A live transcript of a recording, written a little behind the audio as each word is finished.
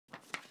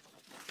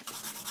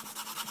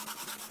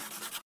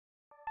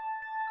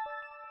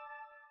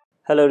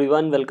Hello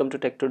everyone, welcome to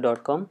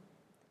tech2.com.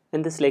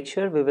 In this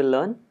lecture, we will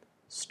learn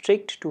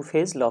strict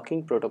two-phase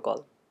locking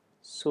protocol.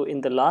 So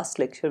in the last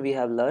lecture, we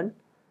have learned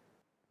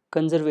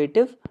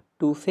conservative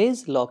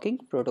two-phase locking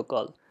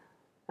protocol.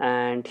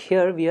 And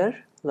here we are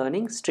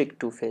learning strict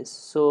two-phase.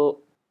 So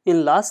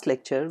in last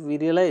lecture, we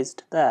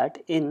realized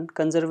that in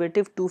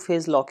conservative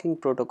two-phase locking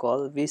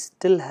protocol, we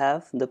still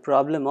have the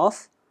problem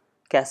of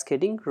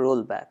cascading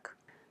rollback.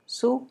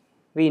 So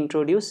we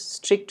introduce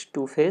strict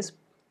two-phase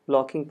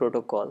locking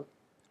protocol,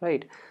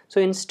 right?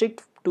 So in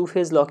strict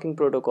two-phase locking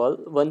protocol,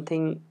 one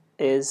thing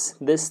is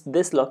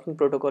this locking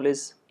protocol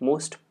is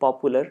most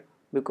popular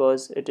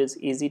because it is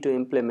easy to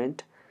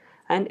implement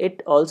and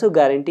it also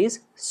guarantees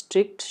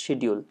strict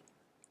schedule.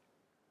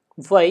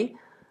 Why?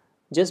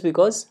 Just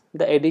because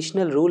the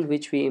additional rule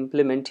which we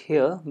implement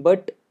here,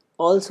 but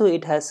also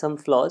it has some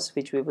flaws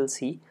which we will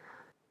see.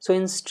 So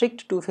in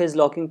strict two-phase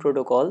locking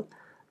protocol,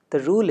 the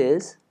rule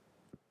is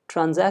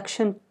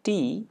transaction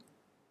T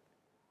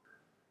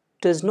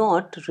does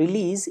not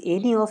release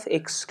any of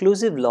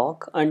exclusive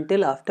lock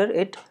until after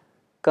it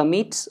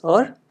commits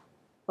or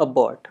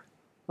abort.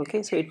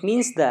 Okay, so it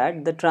means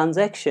that the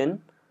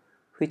transaction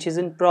which is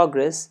in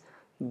progress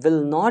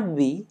will not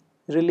be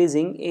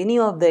releasing any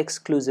of the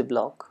exclusive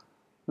lock.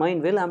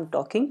 Mind well, I'm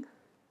talking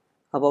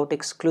about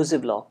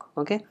exclusive lock.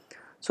 Okay,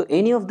 so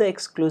any of the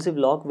exclusive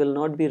lock will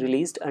not be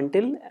released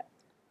until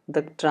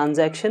the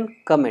transaction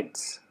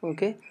commits,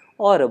 okay,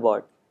 or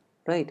abort,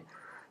 right?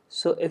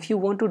 So if you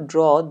want to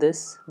draw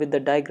this with the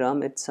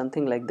diagram, it's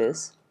something like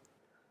this.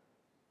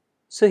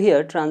 So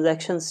here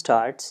transaction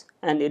starts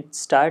and it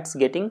starts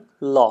getting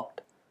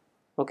locked.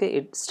 Okay,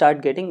 it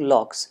start getting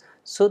locks.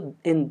 So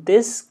in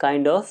this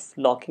kind of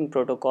locking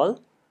protocol,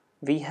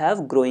 we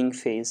have growing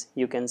phase,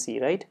 you can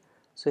see, right?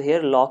 So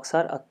here locks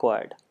are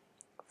acquired.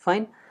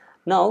 Fine.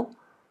 Now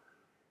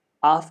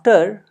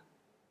after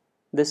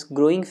this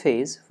growing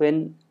phase,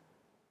 when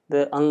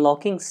the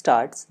unlocking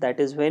starts, that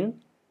is when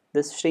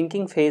this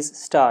shrinking phase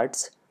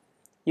starts,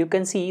 you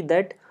can see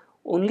that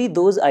only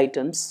those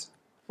items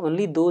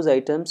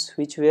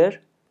which were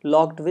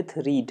locked with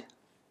read,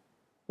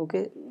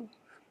 okay,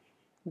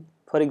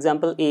 for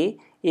example a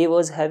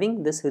was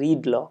having this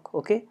read lock,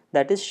 okay,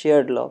 that is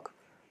shared lock,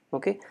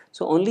 okay,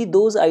 so only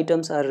those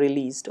items are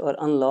released or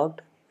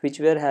unlocked which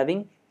were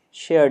having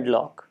shared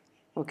lock,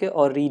 okay,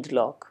 or read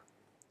lock,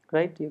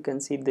 right? You can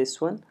see this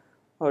one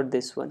or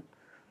this one.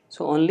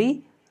 So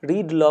only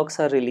read locks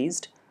are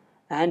released,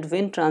 and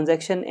when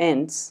transaction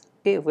ends,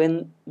 okay,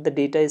 when the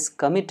data is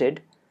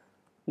committed,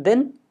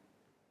 then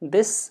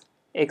this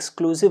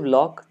exclusive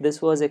lock,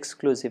 this was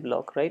exclusive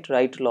lock, right?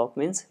 Write lock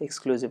means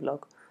exclusive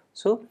lock.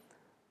 So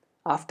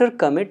after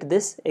commit,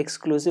 this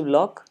exclusive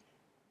lock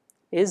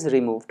is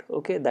removed,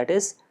 okay, that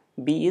is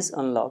B is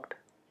unlocked.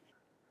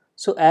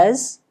 So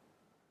as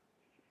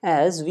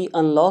we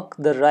unlock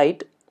the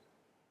write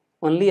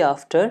only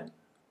after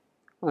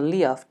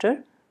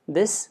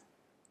this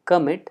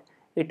commit,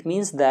 it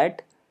means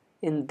that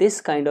in this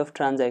kind of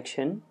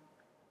transaction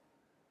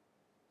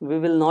we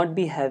will not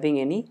be having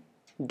any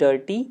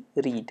dirty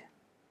read,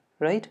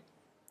 right?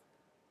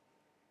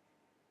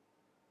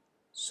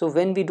 So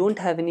when we don't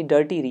have any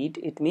dirty read,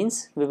 it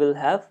means we will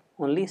have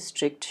only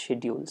strict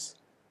schedules,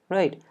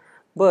 right?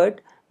 But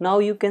now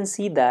you can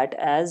see that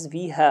as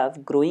we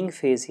have growing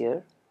phase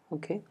here,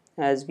 okay,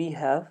 as we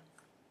have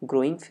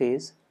growing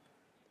phase,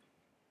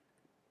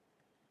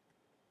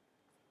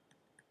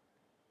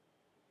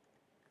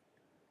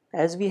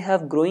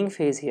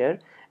 here,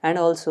 and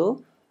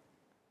also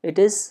it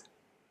is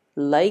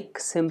like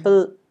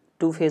simple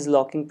two-phase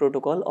locking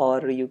protocol,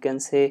 or you can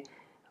say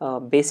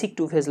basic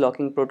two-phase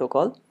locking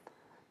protocol.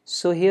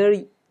 So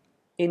here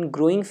in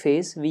growing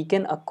phase we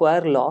can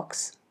acquire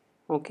locks,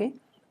 okay,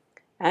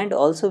 and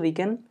also we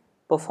can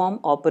perform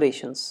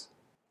operations.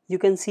 You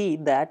can see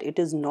that it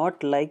is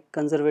not like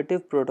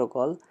conservative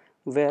protocol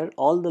where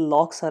all the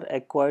locks are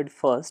acquired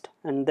first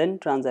and then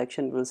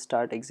transaction will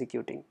start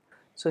executing.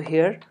 So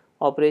here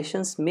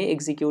operations may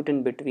execute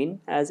in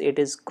between as it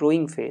is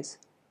growing phase,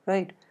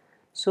 right?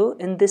 So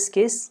in this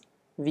case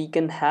we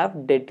can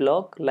have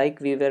deadlock like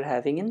we were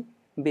having in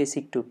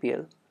basic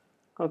 2PL,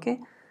 okay.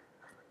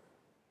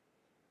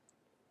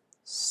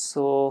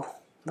 So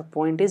the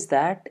point is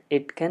that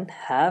it can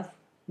have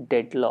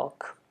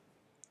deadlock.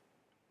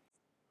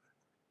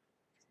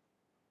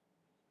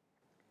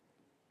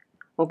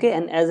 Okay,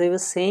 and as I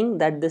was saying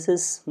that this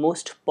is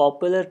most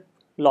popular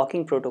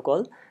locking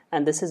protocol,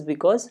 and this is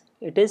because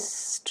it is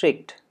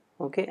strict,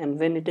 okay, and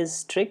when it is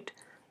strict,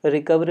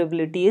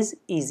 recoverability is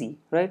easy,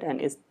 right?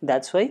 And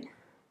that's why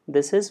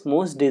this is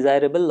most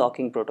desirable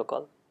locking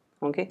protocol,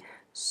 okay.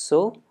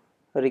 So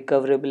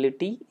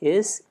recoverability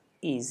is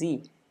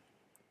easy,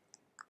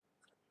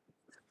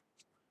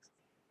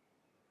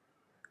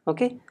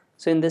 okay.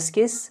 So in this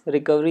case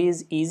recovery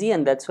is easy,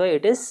 and that's why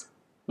it is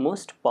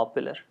most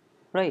popular,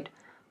 right?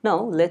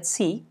 Now let's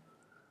see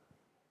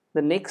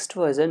the next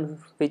version,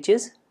 which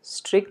is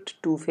strict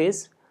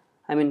two-phase,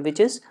 which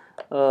is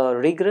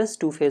rigorous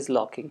two-phase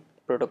locking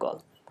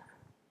protocol.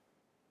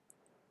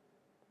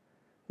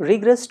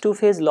 Regress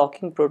two-phase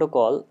locking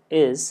protocol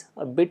is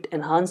a bit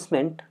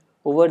enhancement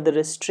over the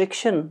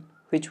restriction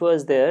which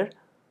was there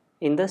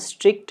in the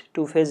strict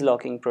two-phase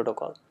locking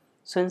protocol.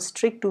 So in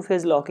strict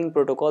two-phase locking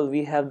protocol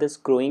we have this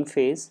growing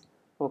phase,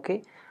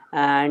 okay,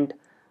 and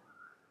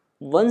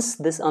once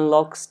this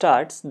unlock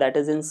starts, that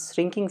is in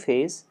shrinking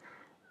phase,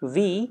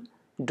 we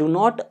do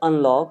not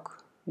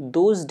unlock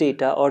those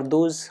data or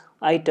those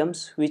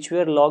items which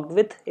were locked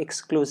with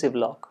exclusive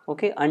lock,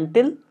 okay,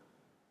 until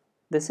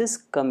this is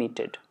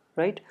committed,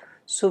 right?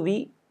 So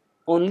we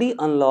only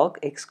unlock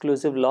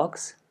exclusive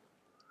locks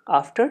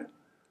after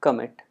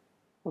commit,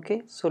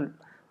 okay. So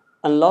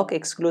unlock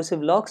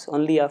exclusive locks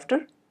only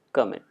after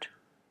commit.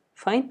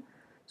 Fine.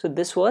 So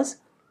this was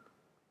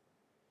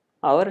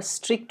our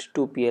strict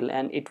 2PL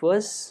and it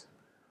was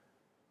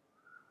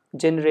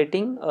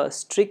generating a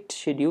strict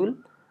schedule,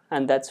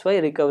 and that's why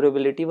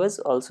recoverability was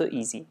also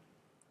easy.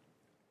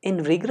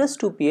 In rigorous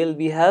 2PL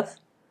we have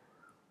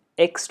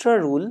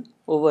extra rule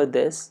over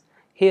this.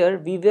 Here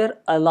we were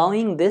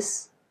allowing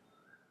this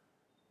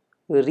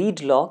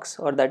read locks,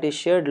 or that is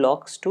shared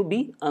locks, to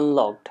be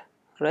unlocked,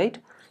 right?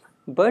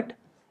 But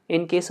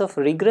in case of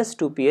rigorous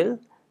 2PL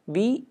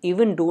we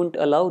even don't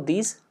allow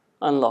these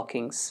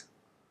unlockings.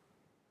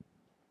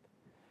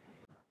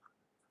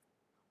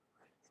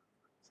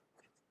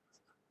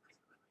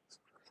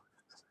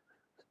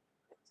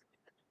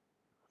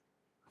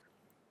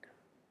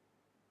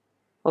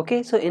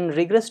 Okay, so in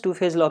rigorous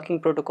two-phase locking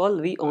protocol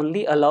we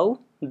only allow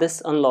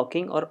this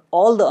unlocking or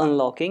all the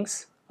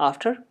unlockings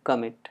after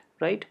commit,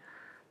 right?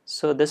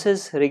 So this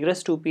is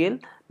rigorous 2PL.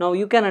 Now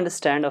you can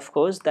understand, of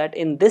course, that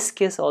in this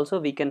case also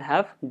we can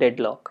have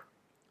deadlock,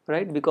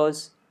 right?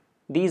 Because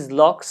these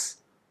locks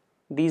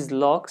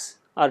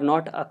are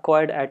not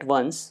acquired at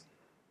once,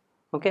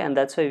 okay, and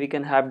that's why we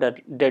can have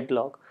that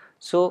deadlock.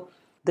 So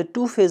the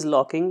two-phase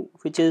locking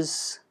which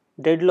is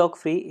deadlock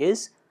free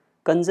is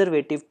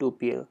conservative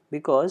 2PL,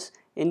 because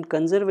in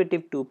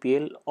conservative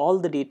 2PL all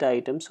the data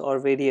items or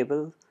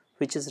variable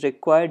which is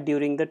required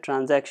during the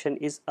transaction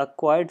is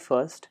acquired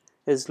first,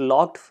 is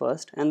locked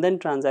first, and then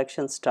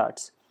transaction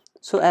starts.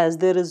 So as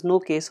there is no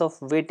case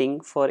of waiting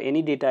for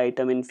any data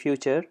item in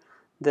future,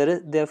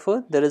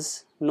 therefore there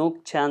is no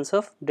chance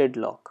of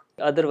deadlock.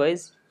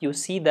 Otherwise you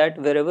see that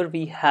wherever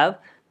we have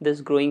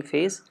this growing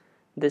phase,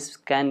 there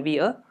can be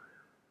a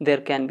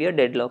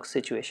deadlock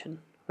situation,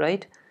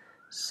 right?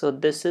 So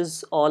this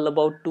is all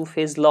about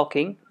two-phase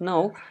locking.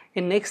 Now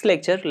in next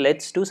lecture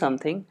let's do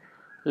something.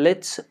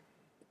 Let's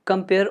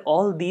compare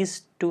all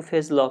these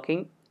two-phase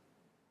locking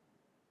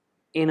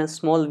in a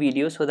small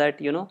video, so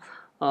that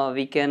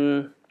we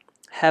can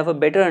have a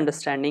better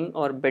understanding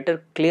or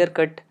better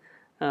clear-cut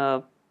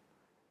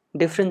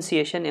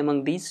differentiation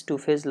among these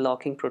two-phase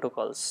locking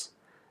protocols.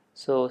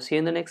 So see you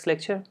in the next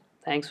lecture.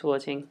 Thanks for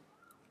watching.